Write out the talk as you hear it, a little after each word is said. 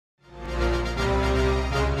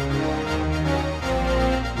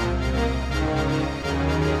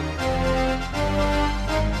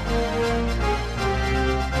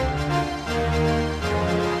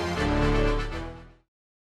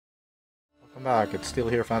Welcome back, it's still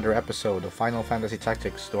here for another episode of Final Fantasy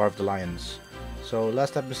Tactics Door of the Lions. So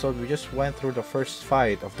last episode we just went through the first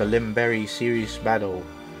fight of the Limberry series battle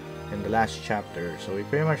in the last chapter. So we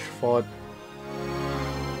pretty much fought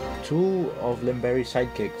two of Limberry's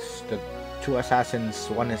sidekicks, the two assassins.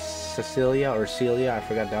 One is Cecilia or Celia, I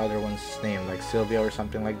forgot the other one's name, like Sylvia or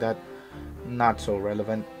something like that. Not so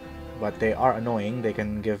relevant, but they are annoying. They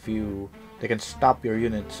can stop your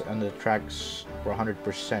units on the tracks for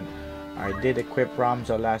 100%. I did equip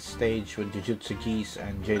Ramza last stage with Jujutsu Geese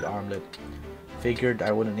and Jade Armlet. Figured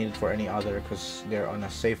I wouldn't need it for any other because they're on a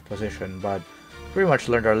safe position, but pretty much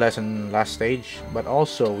learned our lesson last stage. But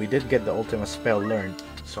also we did get the ultimate spell learned,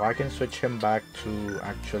 so I can switch him back to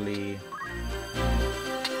actually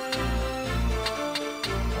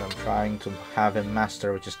I'm trying to have him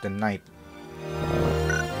master, which is the Knight.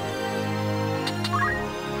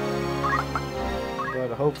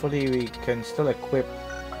 But hopefully we can still equip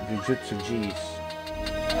Jujutsu G's.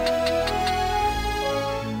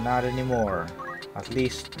 Not anymore. At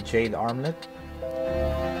least Jade Armlet.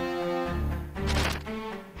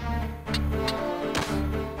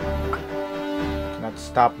 Cannot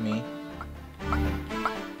stop me.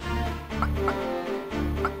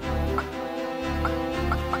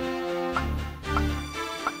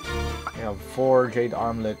 We have 4 Jade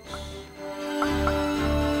Armlets.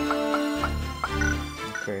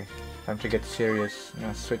 Okay. Time to get serious. I'm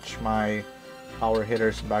gonna switch my power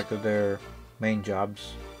hitters back to their main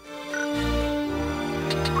jobs.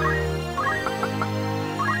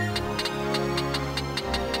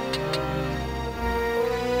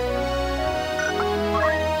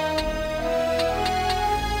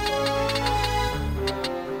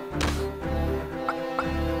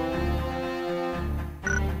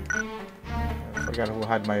 I forgot who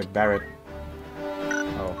had my Barret.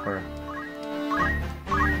 Oh, her.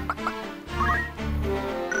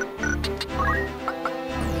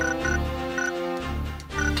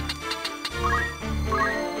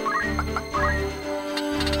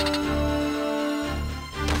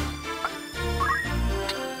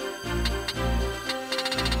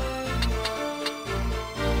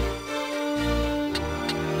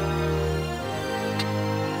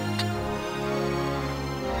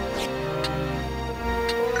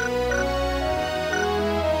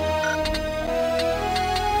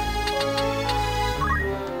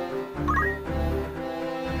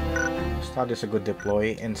 Thought is a good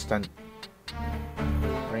deploy, instant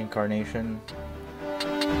reincarnation.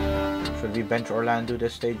 Should we bench Orlando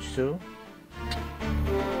this stage too?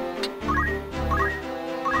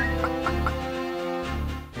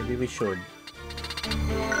 Maybe we should.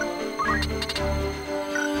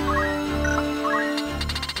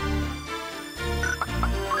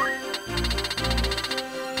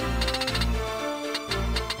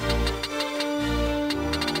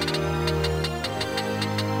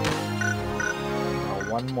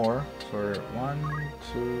 One more, so 1,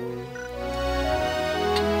 2,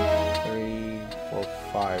 3, 4,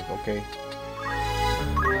 5. Okay.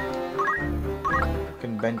 I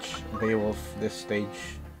can bench Beowulf this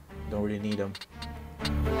stage. Don't really need him.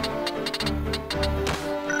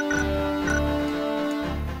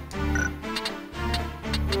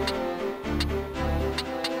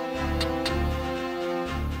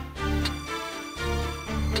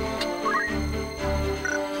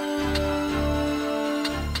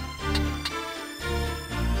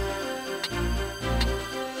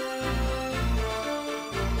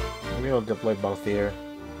 We'll deploy Balthier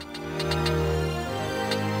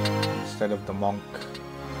instead of the monk.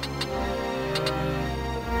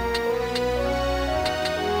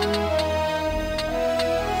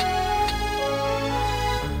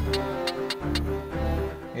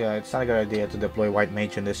 Yeah, it's not a good idea to deploy White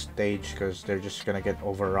Mage in this stage because they're just gonna get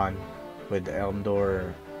overrun with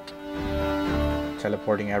Elmdore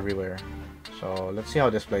teleporting everywhere. So let's see how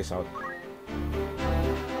this plays out.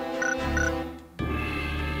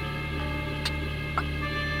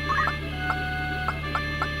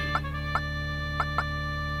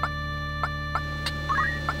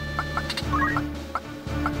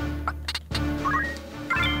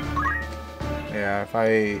 Yeah, if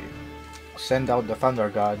I send out the Thunder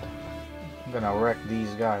God, I'm gonna wreck these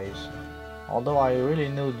guys. Although I really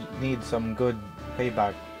need some good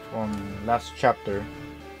payback from last chapter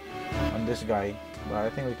on this guy, but I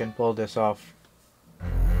think we can pull this off.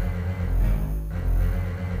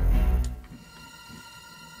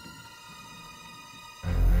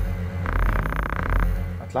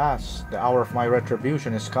 At last, the hour of my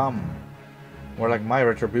retribution is come. More like my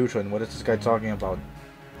retribution. What is this guy talking about?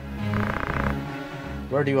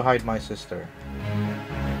 Where do you hide my sister?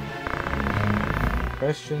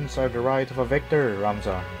 Questions are the right of a victor,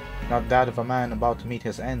 Ramza. not that of a man about to meet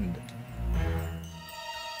his end.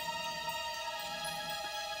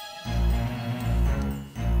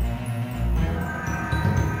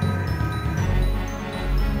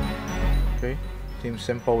 Okay, seems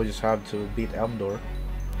simple. We just have to beat Elmdore.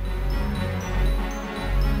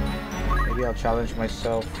 Maybe I'll challenge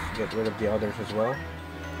myself to get rid of the others as well.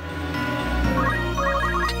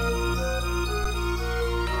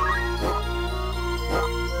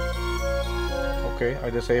 Okay,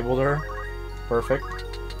 I disabled her. Perfect.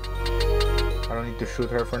 I don't need to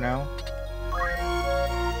shoot her for now.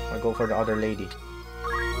 I'll go for the other lady.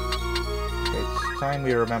 Okay, it's time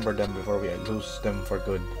we remember them before we lose them for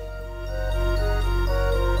good.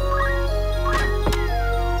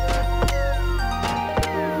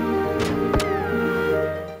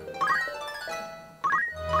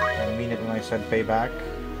 I mean it when I said payback.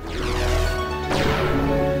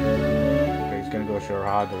 Okay, he's gonna go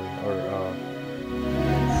Showdown or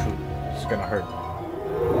shoot. It's gonna hurt.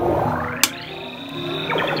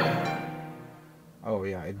 Oh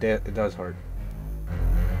yeah, it does hurt.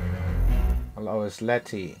 Allow us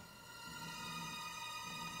Letty.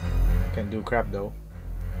 Can do crap though.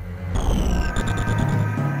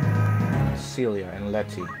 Celia and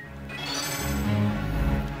Letty.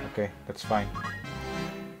 Okay, that's fine.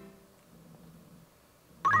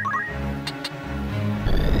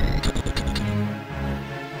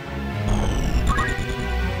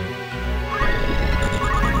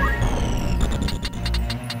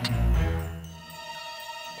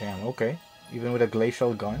 Damn, okay. Even with a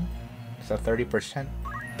glacial gun, it's at 30%.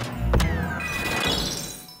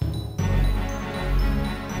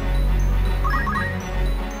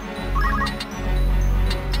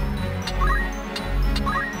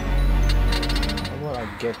 How will I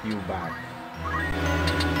get you back?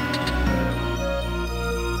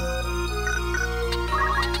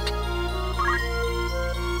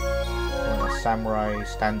 Want a samurai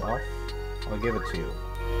standoff? I'll give it to you.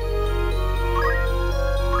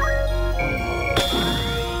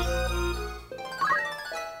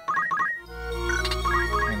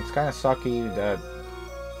 It's kind of sucky that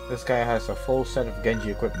this guy has a full set of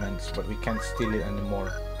Genji equipments, but we can't steal it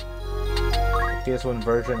anymore. The PS1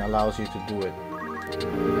 version allows you to do it.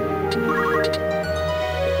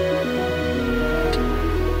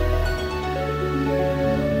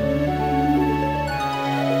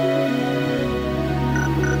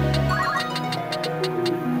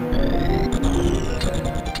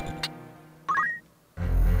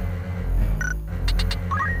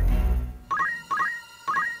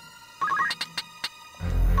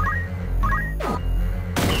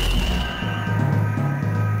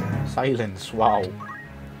 Silence, wow.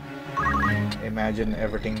 Imagine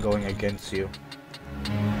everything going against you.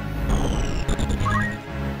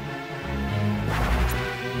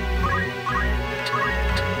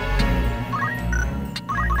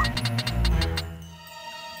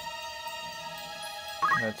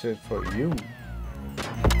 That's it for you.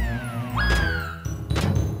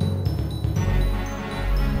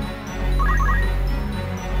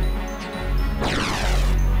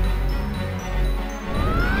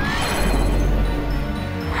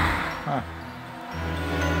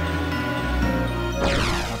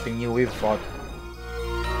 We've fought.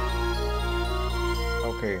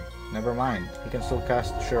 Okay, never mind. He can still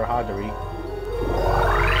cast Shirahadari.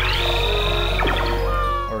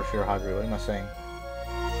 Or Shirahadari, what am I saying?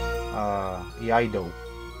 Iaido.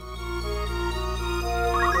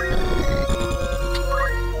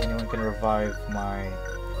 Anyone can revive my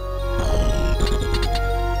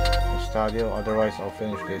Stadio, otherwise I'll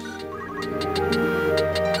finish this.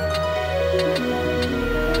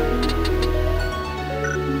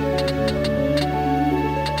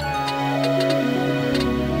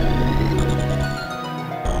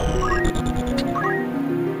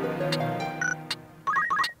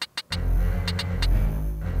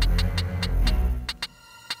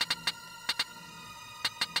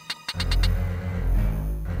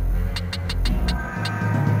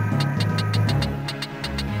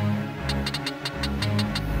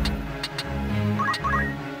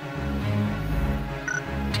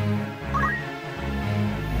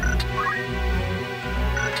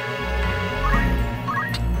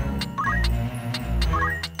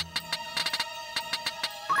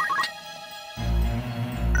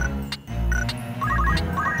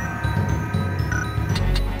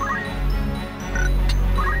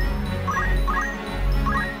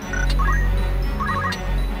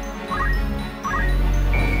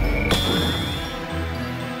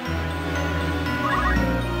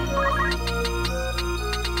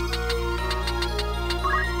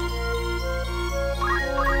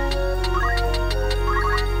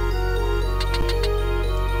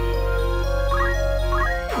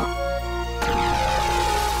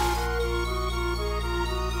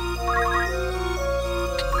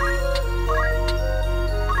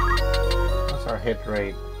 hit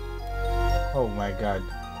rate. Oh my god.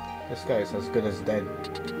 This guy is as good as dead.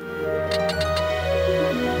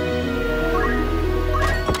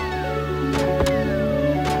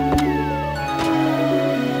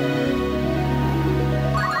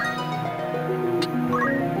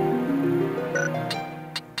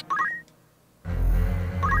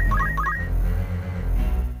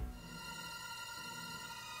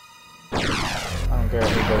 I don't care if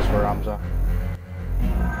he goes for Ramza.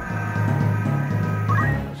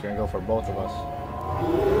 He's gonna go for both of us.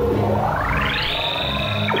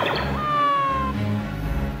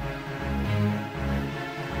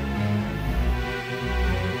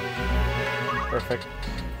 Perfect.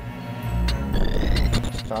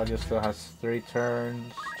 Stadia still has 3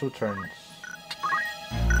 turns, 2 turns.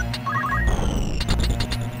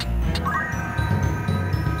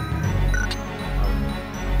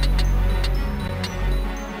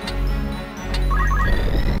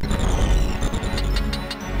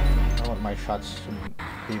 I want my shots to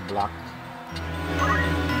be blocked.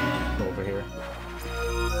 Go over here.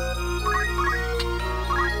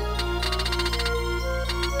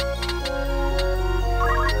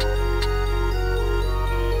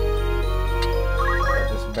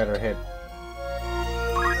 Better hit.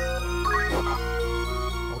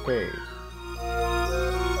 Okay.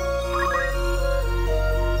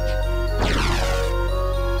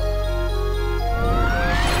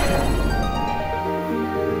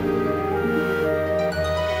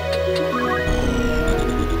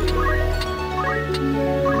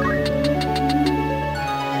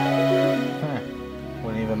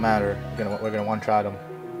 Wouldn't even matter. We're gonna one-shot him.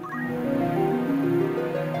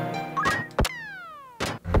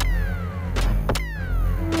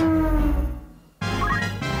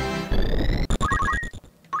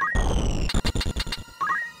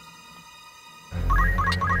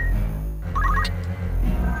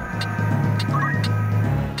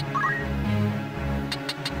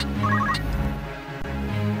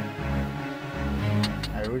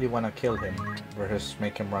 I really want to kill him versus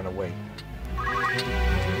make him run away.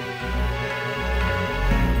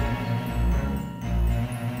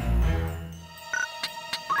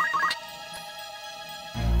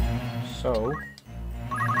 So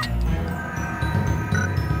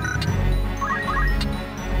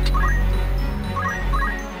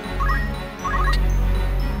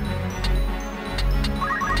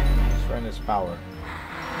let's run his power.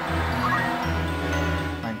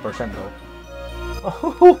 9% though.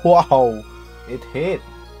 Oh wow! It hit!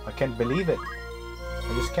 I can't believe it.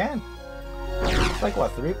 I just can't. It's like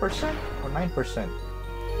what, 3% or 9%?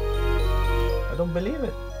 I don't believe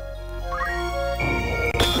it.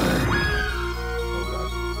 Oh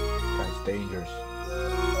god, that's dangerous.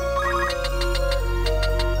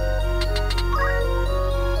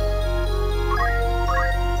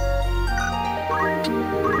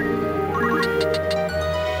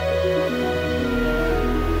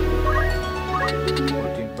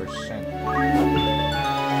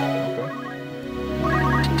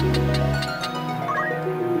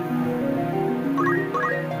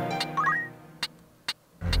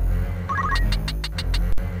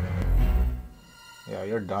 Yeah,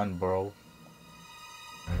 you're done, bro.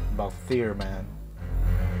 About fear, man.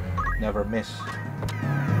 Never miss.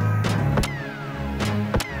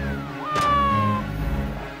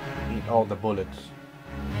 Eat all the bullets.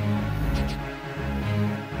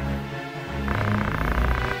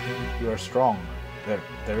 You are strong.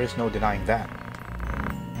 There is no denying that.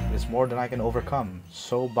 It is more than I can overcome,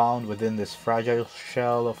 so bound within this fragile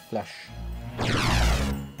shell of flesh.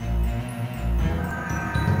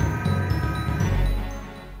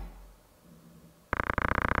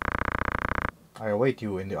 I await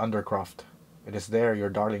you in the Undercroft. It is there your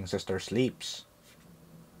darling sister sleeps.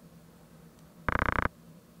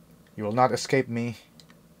 You will not escape me.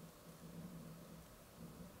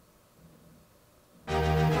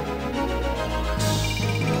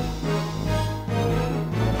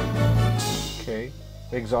 Okay,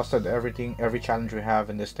 we exhausted every challenge we have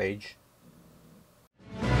in this stage.